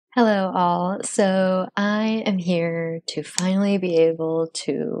Hello, all. So, I am here to finally be able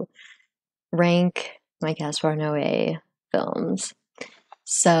to rank my Gaspar Noé films.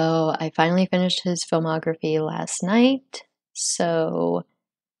 So, I finally finished his filmography last night. So,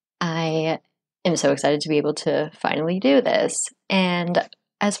 I am so excited to be able to finally do this. And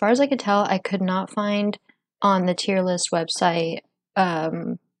as far as I could tell, I could not find on the tier list website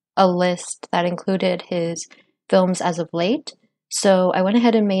a list that included his films as of late. So I went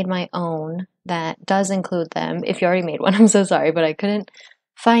ahead and made my own that does include them. If you already made one, I'm so sorry, but I couldn't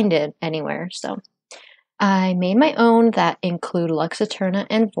find it anywhere. So I made my own that include Lux Eterna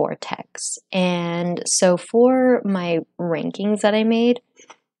and Vortex. And so for my rankings that I made,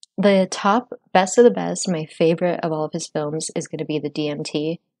 the top best of the best, my favorite of all of his films is going to be the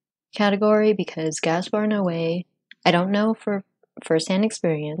DMT category because Gaspar Noé, I don't know for firsthand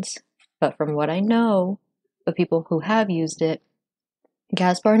experience, but from what I know of people who have used it,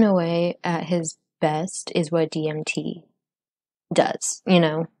 Gaspar Noé at his best is what DMT does.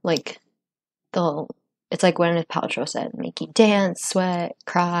 Like the it's like Gwyneth Paltrow said, make you dance, sweat,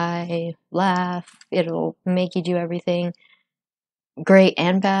 cry, laugh. It'll make you do everything great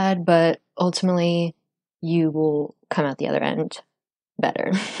and bad, but ultimately you will come out the other end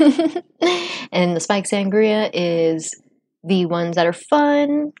better. And the Spike Sangria is the ones that are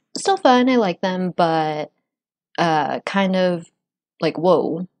fun, still fun, I like them, but kind of like,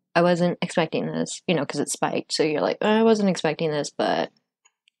 whoa, I wasn't expecting this, because it's spiked. So you're like, I wasn't expecting this, but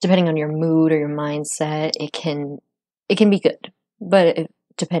depending on your mood or your mindset, it can be good. But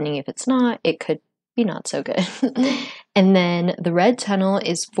depending if it's not, it could be not so good. And then the red tunnel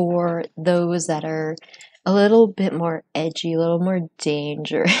is for those that are a little bit more edgy, a little more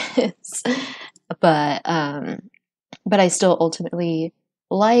dangerous. but I still ultimately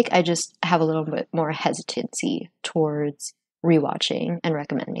I just have a little bit more hesitancy towards rewatching and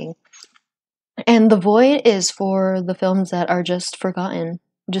recommending. And the void is for the films that are just forgotten,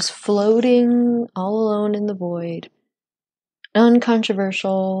 just floating all alone in the void.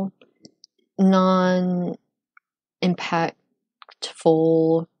 Uncontroversial, non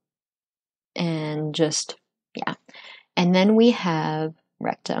impactful, and just, yeah. And then we have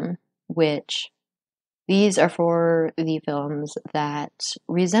Rectum, which these are for the films that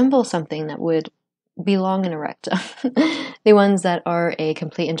resemble something that would belong in a rectum. The ones that are a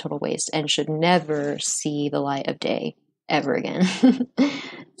complete and total waste and should never see the light of day ever again.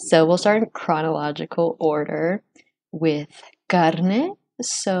 So we'll start in chronological order with Carne.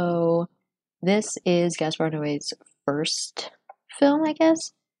 So this is Gaspar Noé's first film, I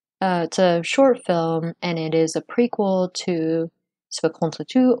guess. It's a short film, and it is a prequel to Soit contre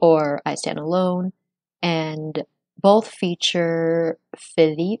tout or I Stand Alone, and both feature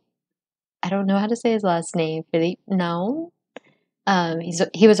Philippe. I don't know how to say his last name. Philippe, no.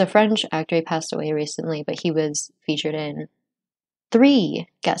 He was a French actor. He passed away recently, but he was featured in 3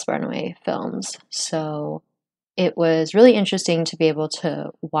 Gaspar Noé films. So it was really interesting to be able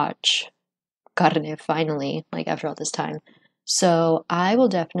to watch Carne finally, like after all this time. So I will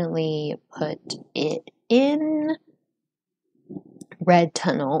definitely put it in Red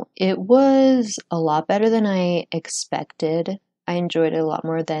Tunnel. It was a lot better than I expected. I enjoyed it a lot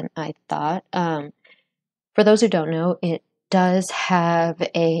more than I thought. For those who don't know, it does have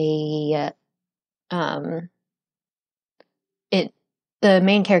a the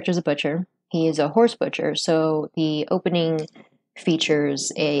main character is a butcher. He is a horse butcher, so the opening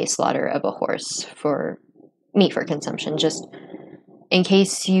features a slaughter of a horse for meat for consumption. Just in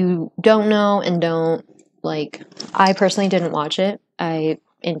case you don't know and don't like, I personally didn't watch it. I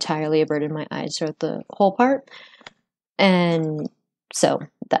entirely averted my eyes throughout the whole part, and so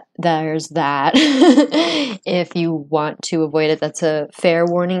there's that. If you want to avoid it, that's a fair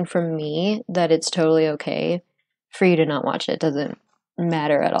warning from me that it's totally okay for you to not watch it. It doesn't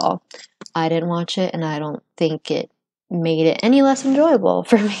matter at all. I didn't watch it, and I don't think it made it any less enjoyable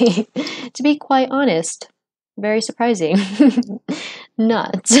for me, to be quite honest. Very surprising.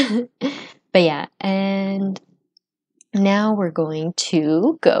 Nuts. But yeah, and now we're going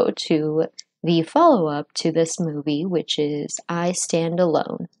to go to the follow-up to this movie, which is I Stand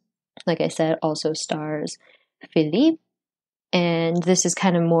Alone. Like I said, also stars Philippe, and this is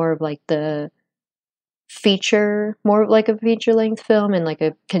kind of more of like the feature, more like a feature-length film and like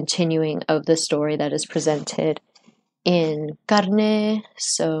a continuing of the story that is presented in Carne.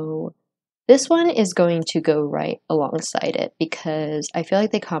 So this one is going to go right alongside it because I feel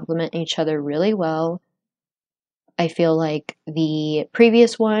like they complement each other really well. I feel like the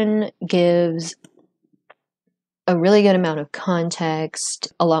previous one gives a really good amount of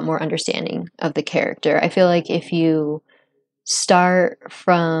context, a lot more understanding of the character. I feel like if you start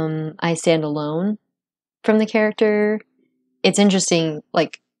from I Stand Alone from the character. It's interesting,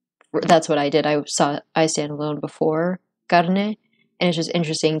 like, that's what I did. I saw I Stand Alone before Carne, and it's just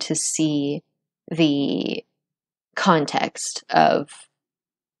interesting to see the context of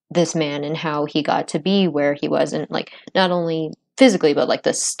this man and how he got to be where he was, and like not only physically but like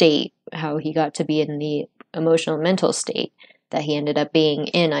the state, how he got to be in the emotional mental state that he ended up being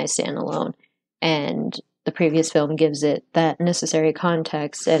in I Stand Alone. And the previous film gives it that necessary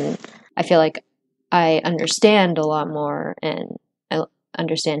context, and I feel like I understand a lot more, and I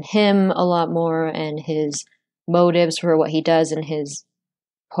understand him a lot more and his motives for what he does and his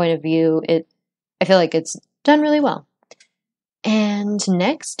point of view. I feel like it's done really well. And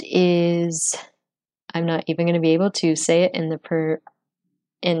next is, I'm not even going to be able to say it in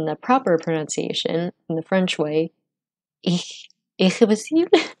the proper pronunciation, in the French way.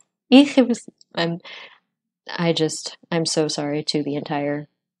 Irreversible. I'm so sorry to the entire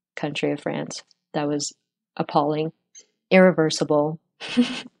country of France. That was appalling. Irreversible.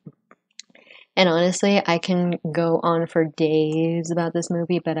 And honestly, I can go on for days about this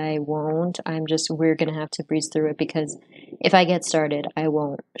movie, but I won't. We're gonna have to breeze through it because if I get started, I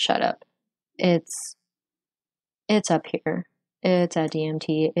won't shut up. It's up here. It's at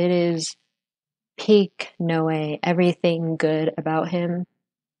DMT. It is peak Noé. Everything good about him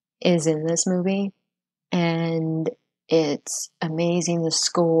is in this movie, and it's amazing. The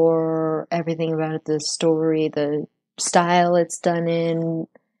score, everything about it, the story, the style it's done in,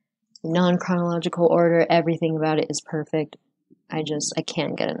 non-chronological order, everything about it is perfect. I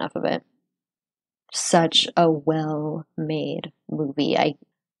can't get enough of it. Such a well-made movie.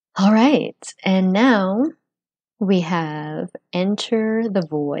 All right, and now we have Enter the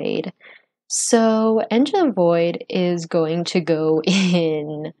Void. So Enter the Void is going to go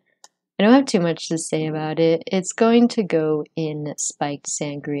in, I don't have too much to say about it. It's going to go in spiked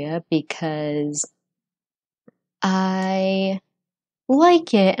sangria because I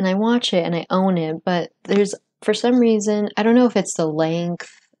like it and I watch it and I own it, but there's, for some reason, I don't know if it's the length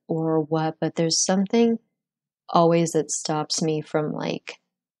or what, but there's something always that stops me from like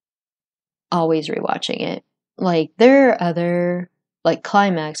always rewatching it. Like there are other, like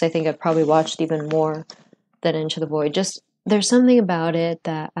Climax, I think I've probably watched even more than Into the Void. Just there's something about it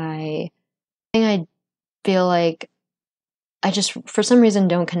that I feel like I just for some reason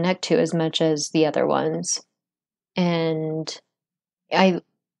don't connect to as much as the other ones. And I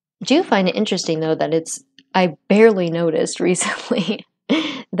do find it interesting though that I barely noticed recently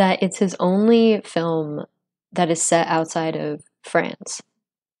that it's his only film that is set outside of France.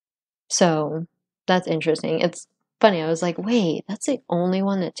 So that's interesting. It's funny. I was like, wait, that's the only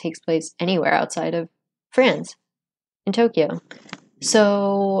one that takes place anywhere outside of France, in Tokyo.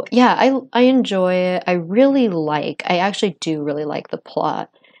 So yeah, I enjoy it. I actually do really like the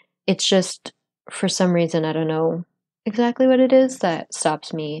plot. It's just for some reason I don't know exactly what it is that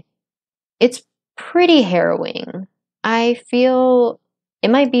stops me. It's pretty harrowing. I feel it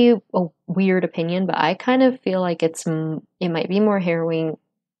might be a weird opinion, but I kind of feel like it might be more harrowing.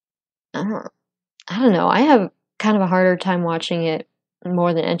 I don't know. I have kind of a harder time watching it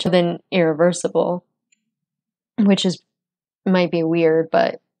more than Irreversible, which is might be weird,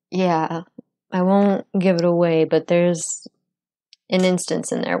 but yeah, I won't give it away, but there's an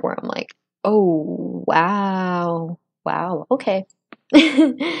instance in there where I'm like, "Oh, wow. Wow. Okay."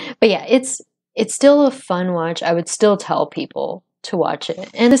 But yeah, it's still a fun watch. I would still tell people to watch it.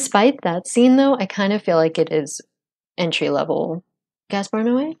 And despite that scene though, I kind of feel like it is entry level Gaspar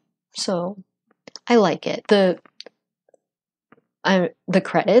Noé. So, I like it. The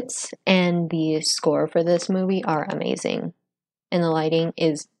credits and the score for this movie are amazing. And the lighting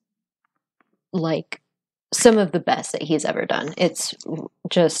is like some of the best that he's ever done. It's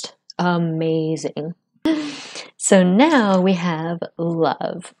just amazing. So now we have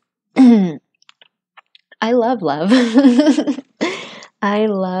Love. I love Love. I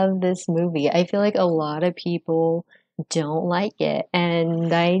love this movie. I feel like a lot of people don't like it,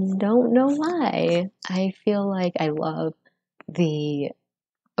 and I don't know why. I feel like I love the.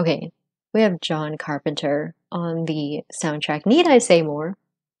 Okay, we have John Carpenter on the soundtrack. Need I say more?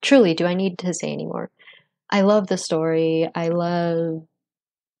 Truly, do I need to say any more? I love the story. I love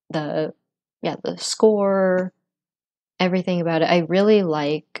the the score, everything about it. I really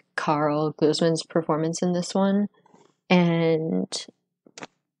like Carl Glusman's performance in this one, and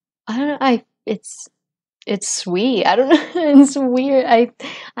I don't know. It's sweet. I don't know. It's weird. I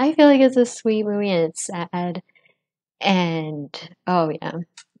feel like it's a sweet movie and it's sad, and oh yeah,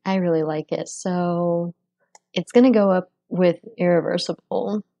 I really like it. So it's gonna go up with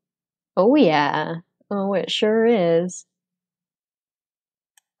Irreversible. Oh yeah. Oh, it sure is.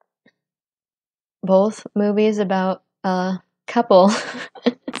 both movies about a couple.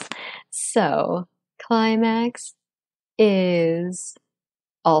 So, Climax is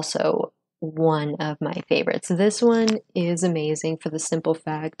also one of my favorites. This one is amazing for the simple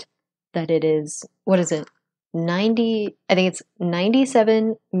fact that it is, what is it? 90, I think it's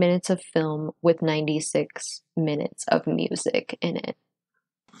 97 minutes of film with 96 minutes of music in it.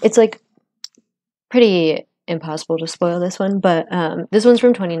 It's like pretty impossible to spoil this one, but this one's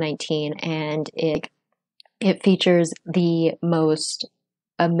from 2019 and it features the most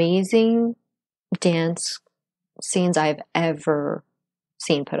amazing dance scenes I've ever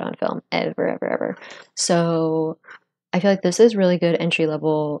seen put on film. Ever, ever, ever. So I feel like this is really good entry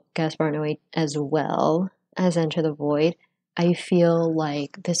level Gaspar Noé as well as Enter the Void. I feel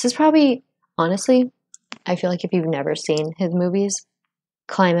like this is probably, honestly, I feel like if you've never seen his movies,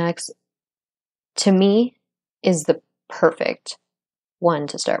 Climax to me is the perfect one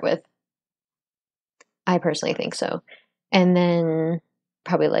to start with. I personally think so. And then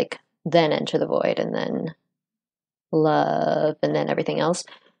probably like then Enter the Void and then Love and then everything else.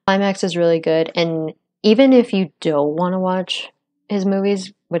 Climax is really good. And even if you don't want to watch his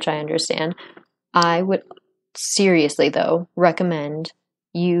movies, which I understand, I would seriously, though, recommend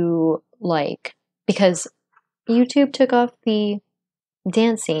you like, because YouTube took off the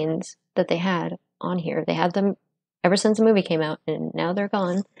dance scenes that they had on here. They had them ever since the movie came out, and now they're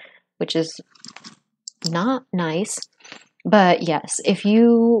gone, which is not nice. But yes, if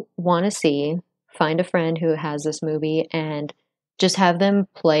you want to see, find a friend who has this movie and just have them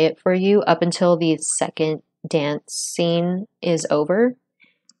play it for you up until the second dance scene is over,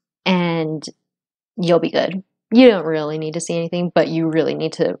 and you'll be good. You don't really need to see anything, but you really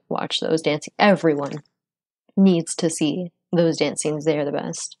need to watch those dancing. Everyone needs to see those dance scenes. They're the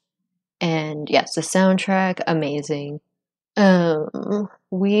best. And yes, the soundtrack, amazing.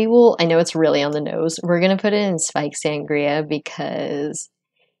 We will, I know it's really on the nose. We're gonna put it in Spike Sangria because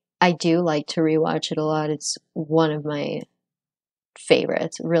I do like to rewatch it a lot. It's one of my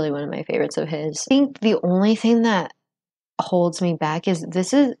favorites, really one of my favorites of his. I think the only thing that holds me back is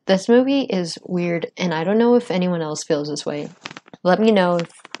this movie is weird, and I don't know if anyone else feels this way. Let me know if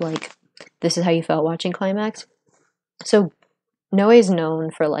like this is how you felt watching Climax. So Noe is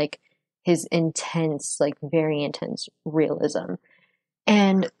known for like his intense, like very intense realism.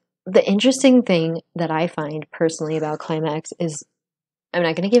 And the interesting thing that I find personally about Climax is I'm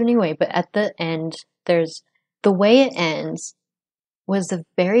not going to give any away, but at the end, there's the way it ends was the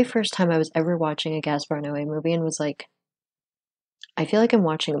very first time I was ever watching a Gaspar Noé movie and was like, I feel like I'm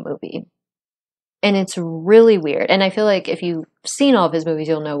watching a movie. And it's really weird. And I feel like if you've seen all of his movies,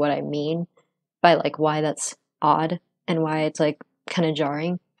 you'll know what I mean by like why that's odd and why it's like kind of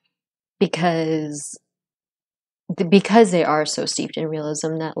jarring because they are so steeped in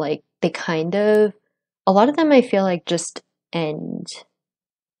realism that like they kind of a lot of them I feel like just end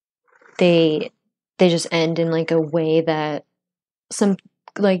they just end in like a way that some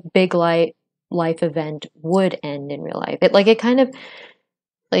like big life event would end in real life. It kind of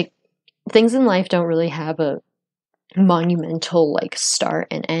like things in life don't really have a monumental like start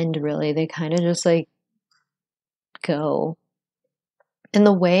and end really. They kind of just like go. And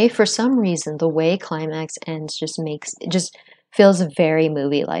the way, for some reason, the way Climax ends it just feels very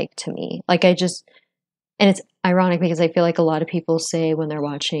movie like to me. And it's ironic because I feel like a lot of people say when they're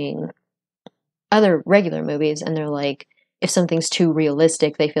watching other regular movies and they're like, if something's too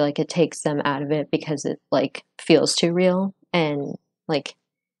realistic, they feel like it takes them out of it because it like feels too real and like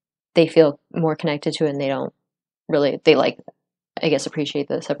they feel more connected to it and they don't really, they like, I guess, appreciate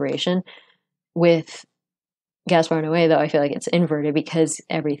the separation. With Gaspar Noé, though, I feel like it's inverted because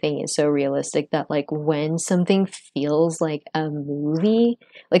everything is so realistic that, like, when something feels like a movie,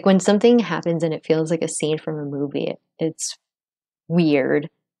 like when something happens and it feels like a scene from a movie, it's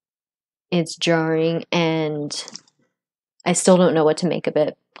weird, it's jarring, and I still don't know what to make of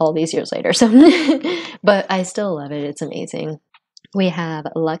it all these years later. So, but I still love it. It's amazing. We have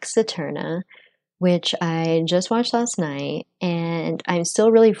Lux Eterna, which I just watched last night, and I'm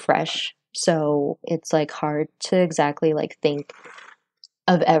still really fresh, so it's like hard to exactly like think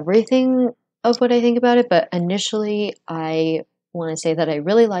of everything of what I think about it, but initially I want to say that I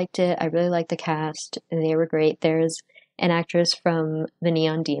really liked it. I really liked the cast, and they were great. There's an actress from The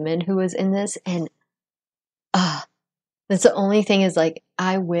Neon Demon who was in this, and that's the only thing is like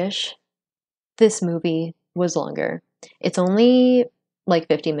I wish this movie was longer. It's only like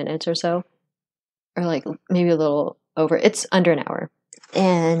 50 minutes or so, or like maybe a little over. It's under an hour.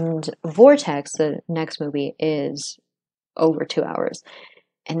 And Vortex, the next movie, is over 2 hours.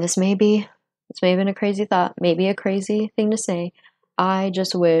 And this may have been a crazy thought, maybe a crazy thing to say. I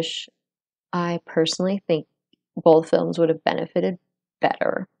just wish I personally think both films would have benefited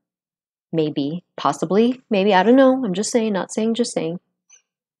better. Maybe, possibly, maybe, I don't know. I'm just saying, not saying, just saying.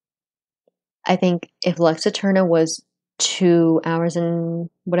 I think if Lux Eterna was 2 hours and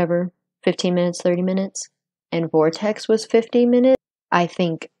whatever, 15 minutes, 30 minutes, and Vortex was 50 minutes, I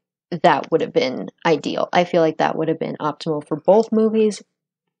think that would have been ideal. I feel like that would have been optimal for both movies.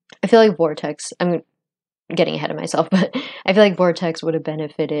 I feel like Vortex, I'm getting ahead of myself, but I feel like Vortex would have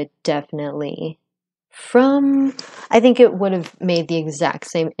benefited definitely from, I think it would have made the exact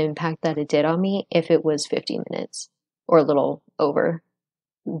same impact that it did on me if it was 50 minutes or a little over.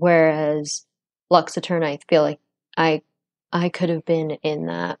 Whereas Lux Eterna, I feel like I I could have been in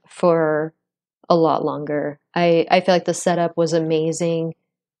that for a lot longer. I feel like the setup was amazing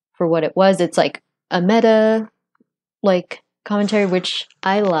for what it was. It's like a meta like commentary, which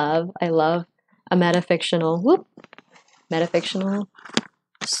I love. I love a metafictional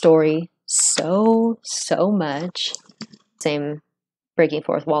story so much. Same breaking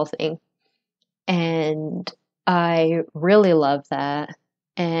fourth wall thing. And I really love that.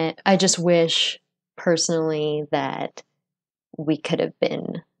 And I just wish personally that we could have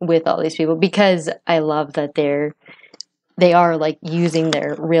been with all these people, because I love that they are like using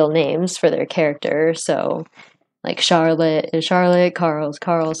their real names for their character. So like Charlotte is Charlotte, Carl's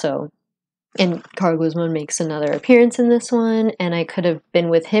Carl. So, and Carl Guzman makes another appearance in this one, and I could have been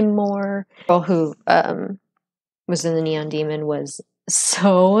with him more. Girl who was in the Neon Demon was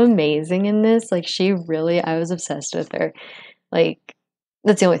so amazing in this. Like she really, I was obsessed with her. Like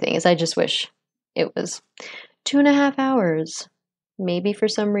that's the only thing, is I just wish it was 2.5 hours. Maybe for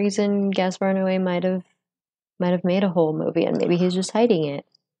some reason Gaspar Noé might have made a whole movie, and maybe he's just hiding it.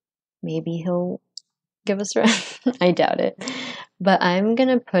 Maybe he'll give us rest. I doubt it. But I'm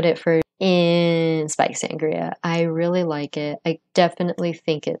gonna put it for in Spike Sangria. I really like it. I definitely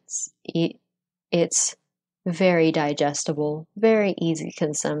think it's very digestible, very easy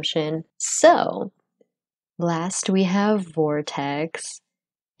consumption. So, last we have Vortex,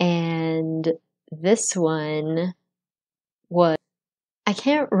 and this one was, I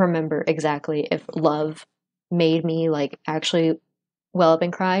can't remember exactly if love made me like actually well up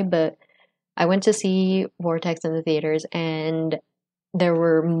and cry, but I went to see Vortex in the theaters, and there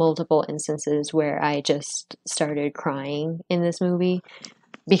were multiple instances where I just started crying in this movie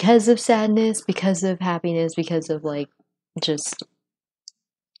because of sadness, because of happiness, because of like just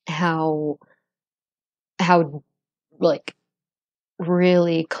how like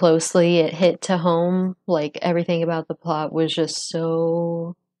really closely it hit to home. Like everything about the plot was just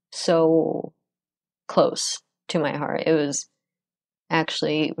so close to my heart. It was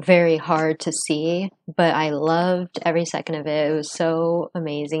actually very hard to see, but I loved every second of it. It was so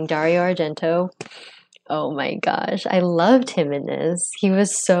amazing. Dario Argento, oh my gosh, I loved him in this. He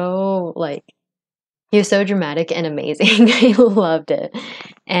was so dramatic and amazing. I loved it.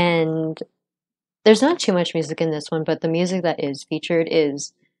 And there's not too much music in this one, but the music that is featured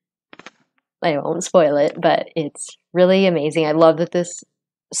is, I won't spoil it, but it's really amazing. I love that this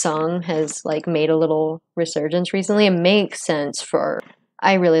song has like made a little resurgence recently. It makes sense for,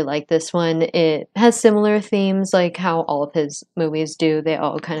 I really like this one. It has similar themes like how all of his movies do. They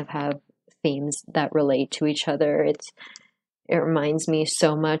all kind of have themes that relate to each other. It reminds me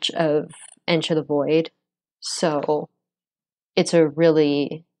so much of Enter the Void. So it's a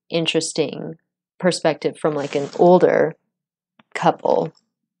really interesting perspective from like an older couple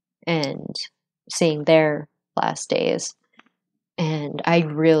and seeing their last days. And I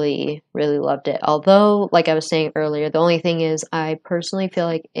really, really loved it. Although, like I was saying earlier, the only thing is I personally feel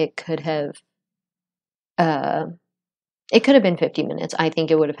like uh it could have been 50 minutes. I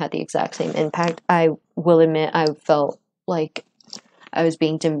think it would have had the exact same impact. I will admit I felt like I was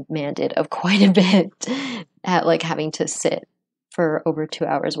being demanded of quite a bit at like having to sit for over 2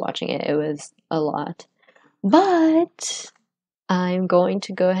 hours watching it. It was a lot. But I'm going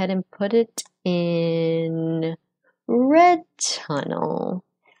to go ahead and put it in Red Tunnel.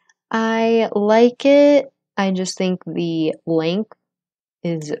 I like it. I just think the length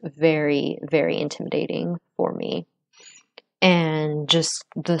is very, very intimidating for me. And just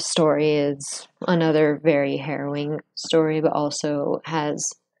the story is another very harrowing story, but also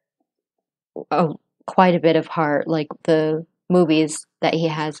has quite a bit of heart, like the movies that he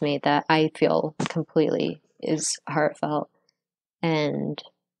has made that I feel completely is heartfelt and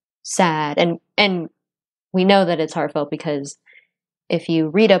sad. And we know that it's heartfelt because if you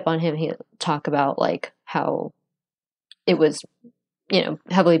read up on him, he'll talk about like how it was,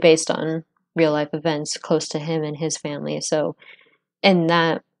 heavily based on real life events close to him and his family. So, and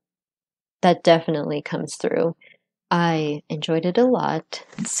that definitely comes through. I enjoyed it a lot.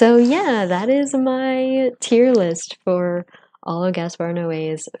 So yeah, that is my tier list for all of Gaspar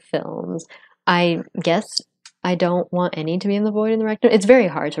Noé's films. I guess I don't want any to be in the void in the rectum. It's very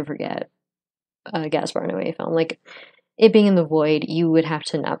hard to forget a Gaspar Noé film. Like it being in the void, you would have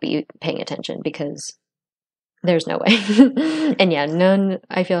to not be paying attention because there's no way. And yeah,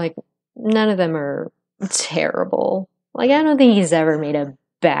 I feel like none of them are terrible. Like I don't think he's ever made a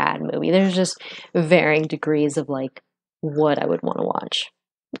bad movie. There's just varying degrees of like what I would want to watch.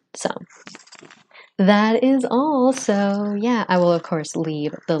 So that is all. So yeah, I will of course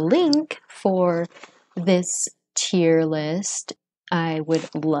leave the link for this tier list. I would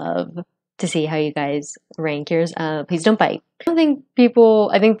love to see how you guys rank yours. Please don't bite. I think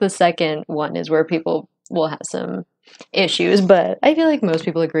the second one is where people will have some issues, but I feel like most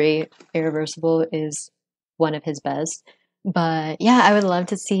people agree Irreversible is one of his best. But yeah, I would love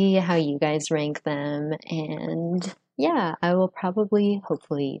to see how you guys rank them. And yeah, I will probably,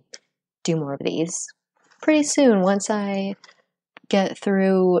 hopefully, do more of these pretty soon once I get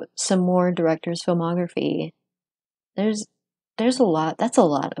through some more director's filmography. There's there's a lot. That's a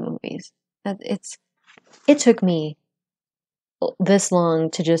lot of movies. It took me this long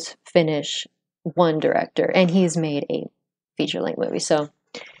to just finish one director, and he's made a feature-length movie, so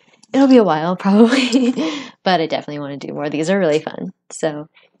it'll be a while probably, but I definitely want to do more. These are really fun. So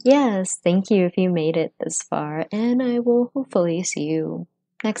yes, thank you if you made it this far, and I will hopefully see you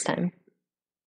next time.